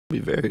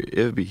It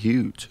would be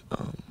huge.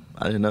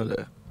 I didn't know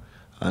that.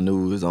 I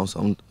knew it was on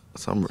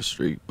some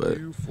streak, but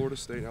You, Florida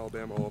State,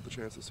 Alabama all have the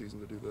chance this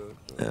season to do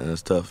the. yeah,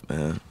 it's tough,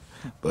 man.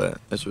 But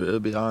it'll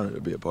be an honor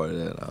to be a part of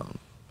that.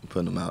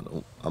 Putting them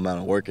out, I'm out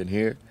and working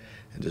here,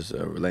 and just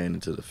relaying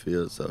it to the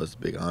field. So it's a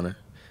big honor.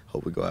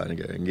 Hope we go out and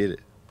get it.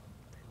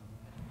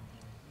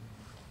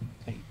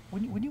 Hey,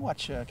 when you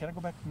watch, can I go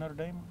back to Notre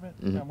Dame a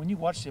bit? Mm-hmm. When you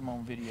watch them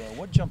on video,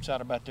 what jumps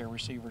out about their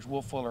receivers?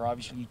 Will Fuller,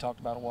 obviously, you talked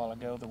about a while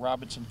ago. The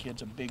Robinson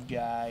kid's a big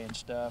guy and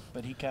stuff,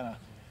 but he kind of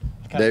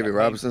David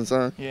Robinson's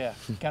son? Yeah,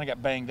 kind of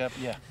got banged up.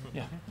 Yeah.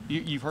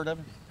 You've heard of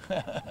him?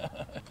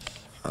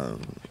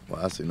 Well,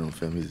 I've seen him on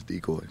film. He's a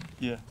decoy.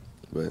 Yeah.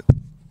 But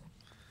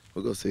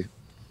we'll go see.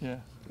 Yeah.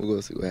 We'll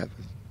go see what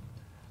happens.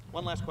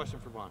 One last question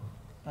for Vonn.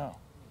 Oh,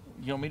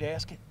 you want me to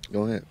ask it?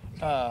 Go ahead.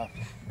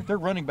 Their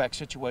running back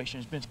situation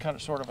has been kind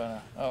of sort of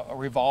a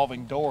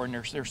revolving door, and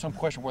there's some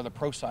question whether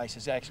Procise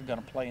is actually going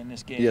to play in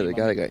this game. Yeah, the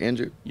guy that got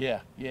injured. Yeah,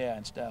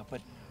 and stuff.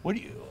 But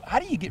how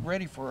do you get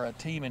ready for a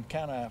team and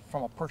kind of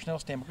from a personnel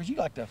standpoint? Because you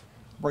like to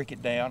break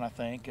it down, I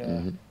think,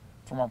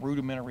 from a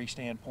rudimentary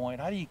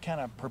standpoint. How do you kind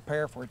of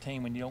prepare for a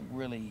team when you don't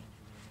really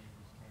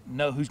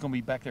know who's going to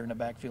be back there in the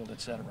backfield,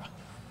 et cetera?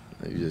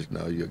 You just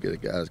know you'll get a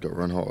guy that's going to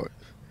run hard.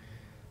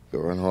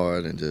 Run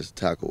hard and just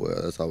tackle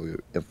well. That's all we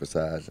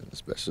emphasize, and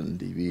especially in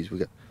DBs. We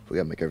got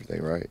to make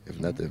everything right. If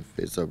nothing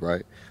fits up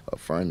right up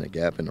front, the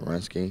gap in the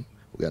run scheme,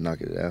 we got to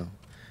knock it down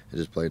and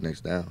just play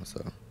next down.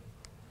 So,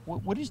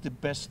 what is the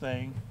best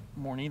thing,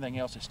 more than anything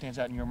else, that stands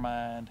out in your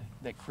mind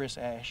that Chris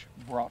Ash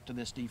brought to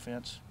this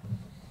defense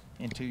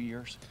in 2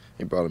 years?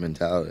 He brought a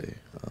mentality,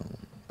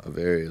 a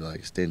very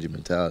stingy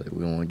mentality.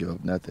 We don't want to give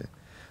up nothing.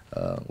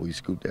 We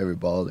scooped every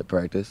ball at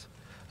practice.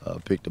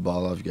 Pick the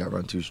ball off. You got to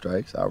run 2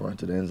 strikes. I run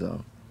to the end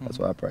zone. That's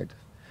what I practice.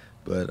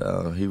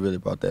 But he really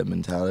brought that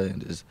mentality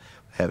and just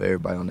have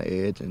everybody on the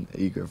edge and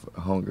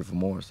hungry for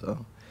more.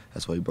 So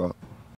that's what he brought.